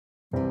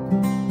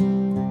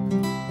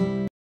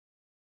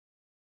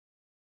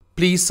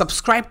Please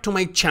subscribe to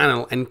my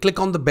channel and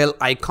click on the bell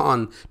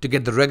icon to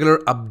get the regular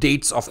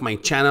updates of my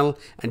channel,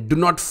 and do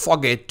not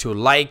forget to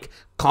like,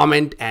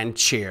 comment and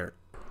share.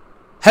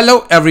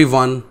 Hello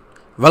everyone,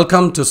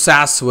 welcome to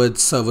SaaS with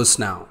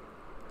ServiceNow.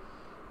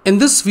 In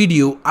this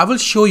video, I will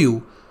show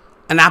you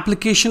an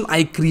application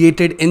I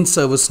created in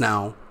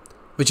ServiceNow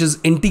which is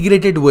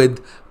integrated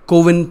with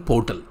Cowin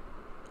portal.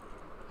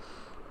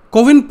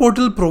 Cowin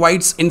portal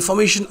provides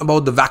information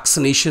about the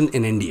vaccination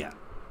in India.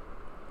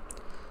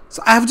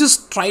 So I have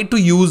just tried to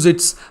use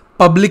its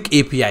public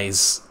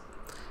APIs.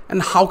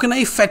 And how can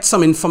I fetch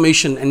some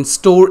information and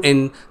store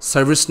in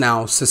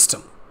ServiceNow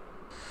system?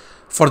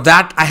 For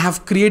that, I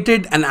have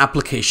created an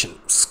application,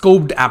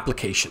 scoped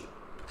application.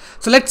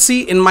 So let's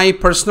see in my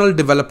personal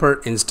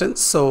developer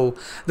instance. So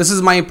this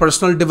is my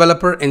personal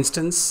developer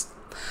instance.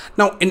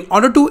 Now, in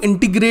order to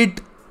integrate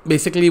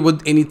basically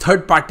with any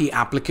third-party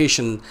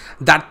application,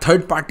 that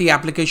third-party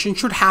application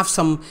should have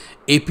some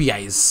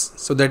APIs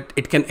so that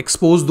it can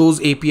expose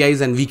those APIs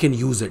and we can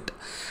use it.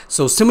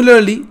 So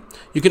similarly,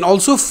 you can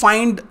also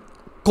find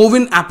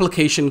Cowin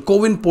application,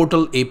 Cowin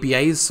portal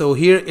APIs. So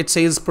here it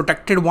says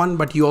protected one,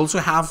 but you also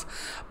have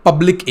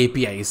public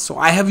APIs. So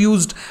I have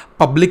used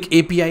public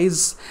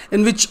APIs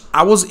in which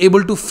I was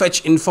able to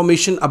fetch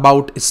information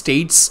about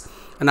states,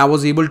 and I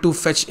was able to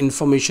fetch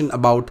information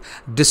about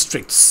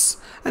districts.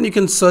 And you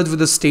can search with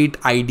the state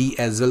ID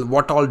as well,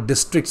 what all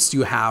districts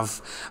you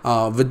have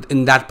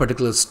within that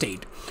particular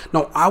state.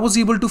 Now, I was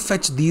able to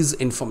fetch these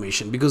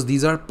information because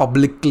these are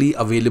publicly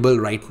available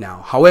right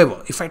now.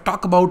 However, if I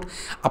talk about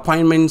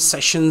appointment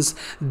sessions,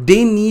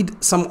 they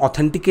need some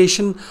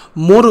authentication.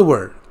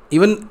 Moreover,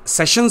 even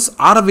sessions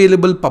are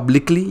available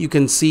publicly. You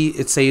can see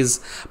it says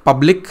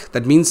public.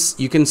 That means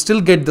you can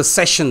still get the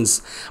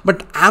sessions,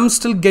 but I'm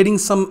still getting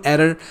some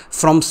error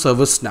from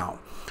ServiceNow.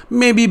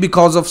 Maybe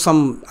because of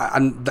some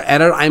the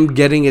error I'm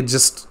getting, it's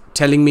just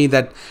telling me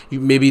that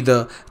maybe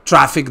the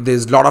traffic,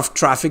 there's a lot of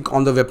traffic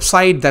on the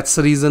website. That's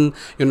the reason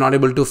you're not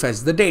able to fetch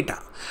the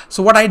data.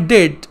 So what I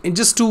did, and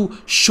just to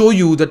show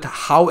you that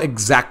how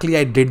exactly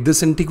I did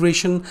this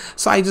integration,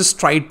 so I just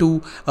tried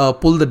to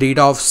pull the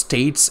data of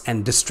states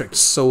and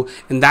districts. So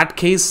in that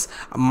case,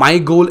 my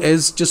goal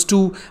is just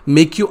to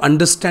make you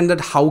understand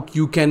that how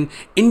you can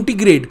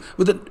integrate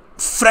with a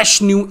fresh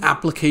new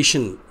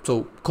application.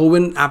 So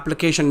Cowin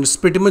application is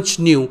pretty much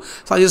new.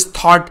 So I just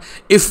thought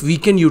if we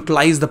can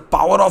utilize the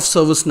power of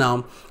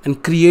ServiceNow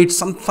and create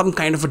some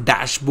kind of a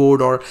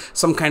dashboard or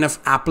some kind of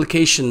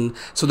application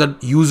so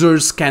that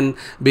users can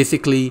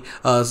basically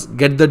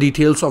get the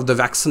details of the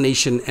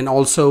vaccination, and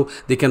also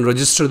they can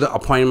register the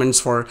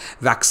appointments for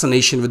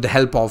vaccination with the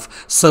help of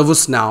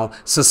ServiceNow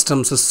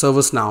systems, the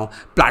ServiceNow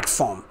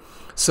platform.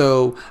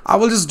 So I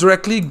will just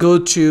directly go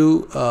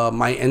to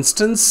my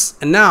instance,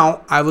 and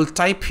now I will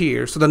type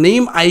here. So the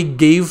name I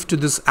gave to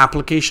this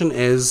application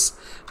is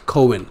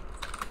Cowin.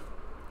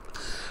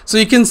 So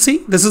you can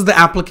see this is the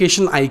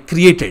application I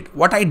created,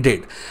 what I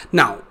did.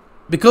 Now,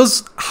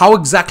 because how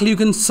exactly you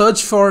can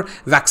search for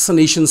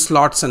vaccination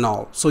slots and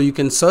all. So you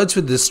can search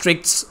with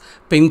districts,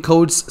 pin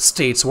codes,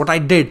 states. What I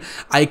did,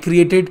 I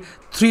created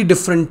 3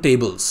 different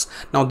tables.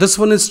 Now this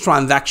one is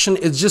transaction.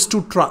 It's just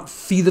to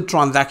see the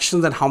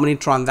transactions and how many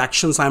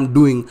transactions I'm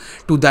doing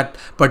to that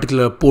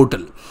particular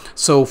portal.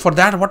 So for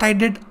that, what I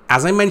did,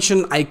 as I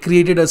mentioned, I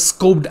created a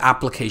scoped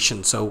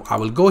application. So I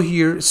will go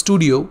here,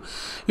 studio.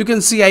 You can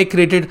see I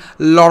created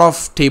a lot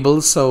of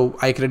tables. So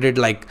I created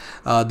like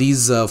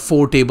these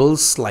 4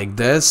 tables like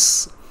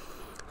this,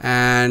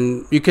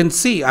 and you can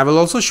see I will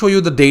also show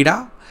you the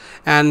data.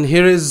 And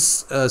here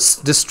is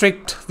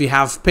district, we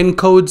have pin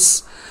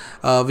codes,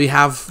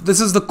 this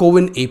is the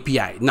Cowin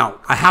API. Now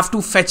I have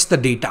to fetch the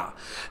data.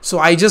 So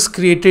I just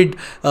created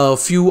a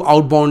few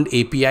outbound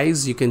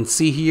APIs. You can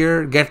see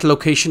here, get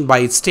location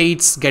by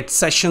states, get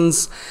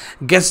sessions,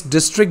 get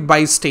district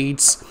by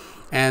states,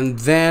 and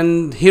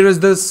then here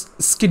is this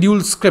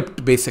schedule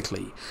script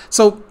basically.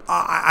 So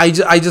I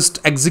just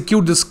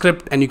execute the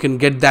script and you can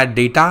get that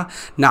data.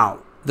 Now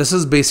this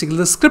is basically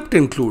the script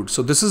include.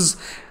 So this is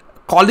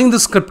calling the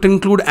script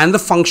include and the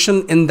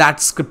function in that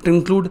script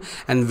include,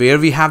 and where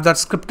we have that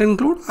script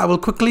include, I will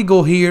quickly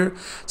go here.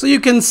 So you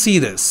can see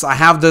this, I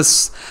have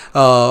this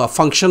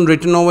function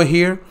written over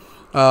here.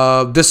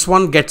 This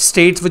one get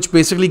states, which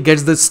basically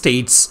gets the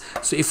states.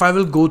 So if I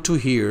will go to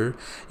here,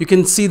 you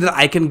can see that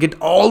I can get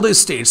all the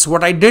states.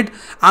 What I did,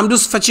 I'm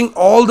just fetching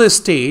all the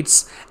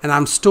states and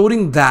I'm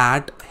storing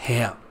that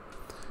here.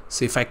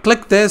 So if I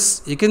click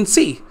this, you can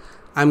see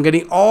I'm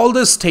getting all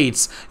the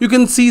states. You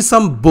can see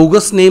some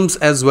bogus names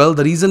as well.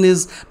 The reason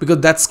is because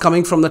that's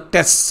coming from the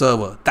test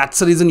server. That's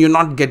the reason you're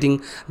not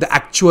getting the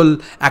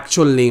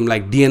actual name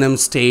like DNM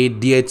state,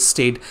 DH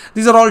state.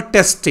 These are all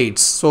test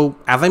states. So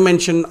as I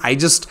mentioned, I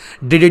just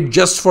did it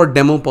just for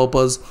demo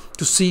purpose.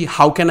 to see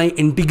how can I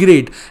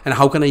integrate and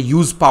how can I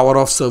use power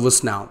of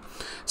ServiceNow.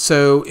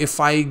 So if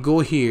I go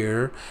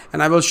here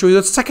and I will show you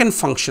the second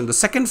function. The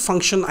second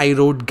function I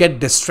wrote get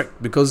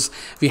district, because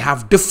we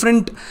have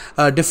different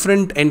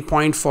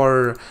endpoint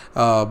for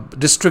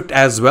district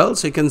as well.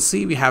 So you can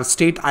see we have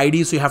state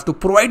ID, so you have to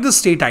provide the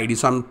state ID.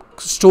 So I'm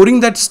storing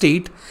that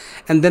state,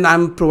 and then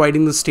I'm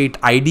providing the state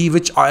ID,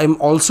 which I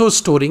am also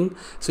storing.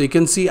 So you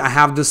can see I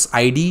have this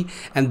ID,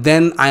 and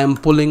then I am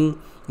pulling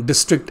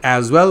district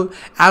as well.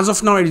 As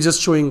of now, it is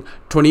just showing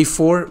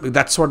 24.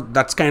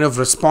 That's kind of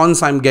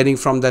response I'm getting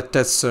from that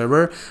test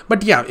server.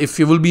 But yeah, if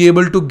you will be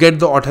able to get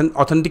the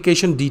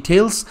authentication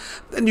details,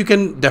 then you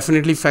can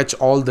definitely fetch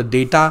all the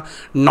data,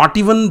 not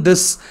even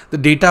the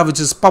data which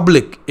is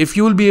public. If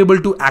you will be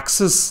able to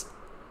access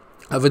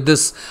with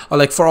this, or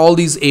like for all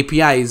these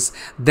APIs,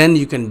 then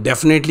you can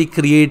definitely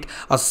create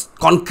a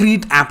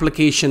concrete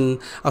application,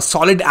 a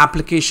solid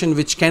application,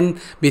 which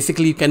can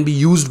be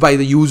used by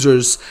the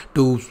users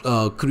to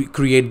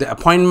create the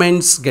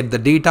appointments, get the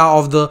data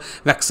of the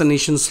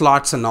vaccination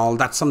slots and all.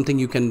 That's something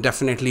you can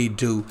definitely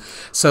do.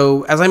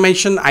 So as I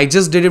mentioned, I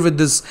just did it with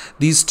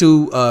these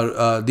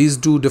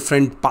two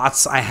different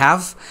paths I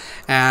have,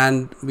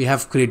 and we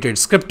have created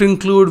script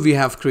include, we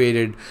have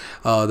created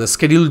the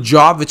scheduled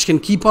job, which can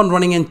keep on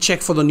running and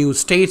check for the new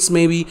states.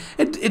 Maybe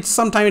it's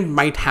sometime it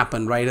might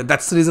happen, right?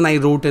 That's the reason I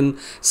wrote in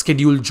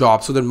scheduled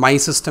job, so that my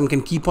system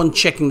can keep on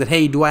checking that,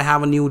 hey, do I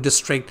have a new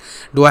district,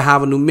 do I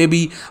have a new,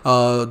 maybe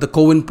the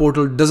Cowin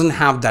portal doesn't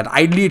have that.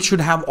 Ideally it should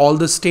have all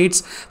the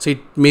states, so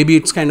maybe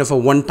it's kind of a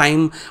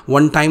one-time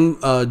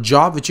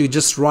job which you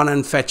just run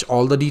and fetch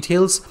all the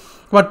details.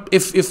 But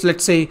if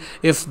let's say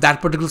if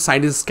that particular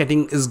site is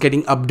getting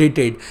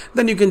updated,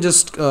 then you can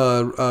just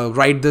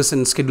write this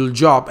in scheduled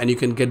job and you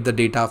can get the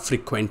data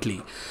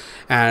frequently.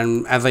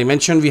 And as I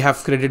mentioned, we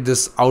have created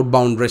this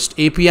outbound REST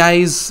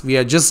APIs. We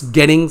are just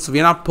getting, so we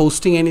are not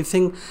posting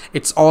anything.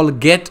 It's all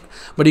get,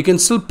 but you can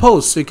still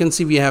post. So you can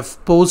see we have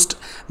post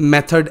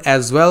method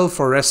as well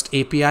for REST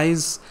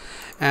APIs.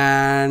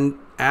 And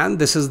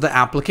this is the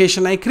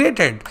application I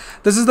created.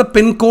 This is the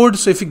pin code.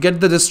 So if you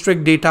get the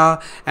district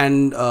data,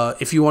 and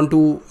if you want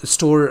to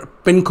store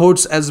pin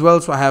codes as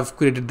well, so I have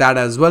created that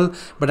as well,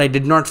 but I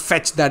did not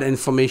fetch that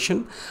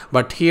information.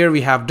 But here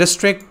we have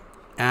district,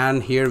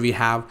 and here we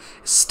have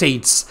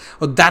states.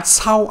 So that's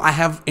how I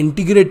have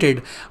integrated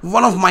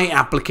one of my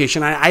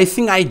application. I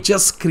think I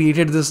just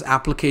created this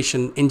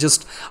application in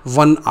just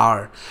 1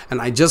 hour,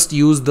 and I just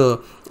used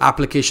the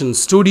application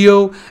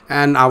studio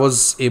and I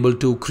was able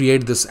to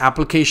create this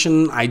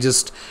application. I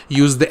just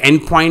used the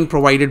endpoint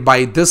provided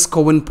by this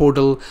Cowin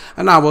portal,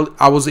 and I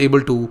was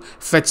able to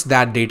fetch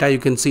that data. You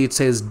can see it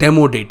says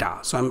demo data,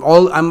 so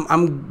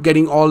I'm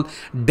getting all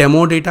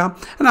demo data,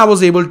 and I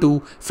was able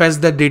to fetch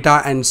that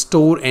data and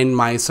store in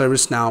my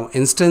ServiceNow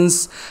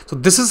instance. So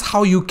this is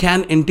how you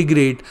can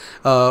integrate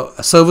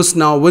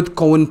ServiceNow with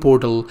Cowin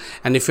portal,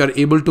 and if you're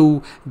able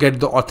to get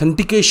the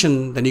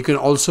authentication, then you can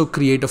also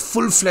create a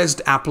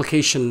full-fledged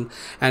application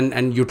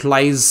and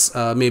utilize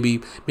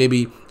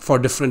maybe for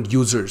different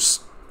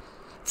users.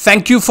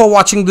 Thank you for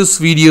watching this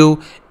video.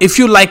 If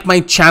you like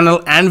my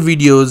channel and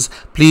videos,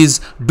 please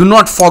do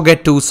not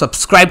forget to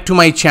subscribe to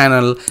my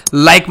channel,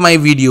 like my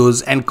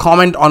videos, and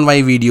comment on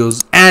my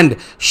videos, and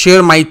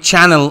share my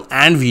channel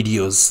and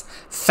videos.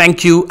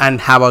 Thank you and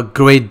have a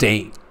great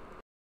day.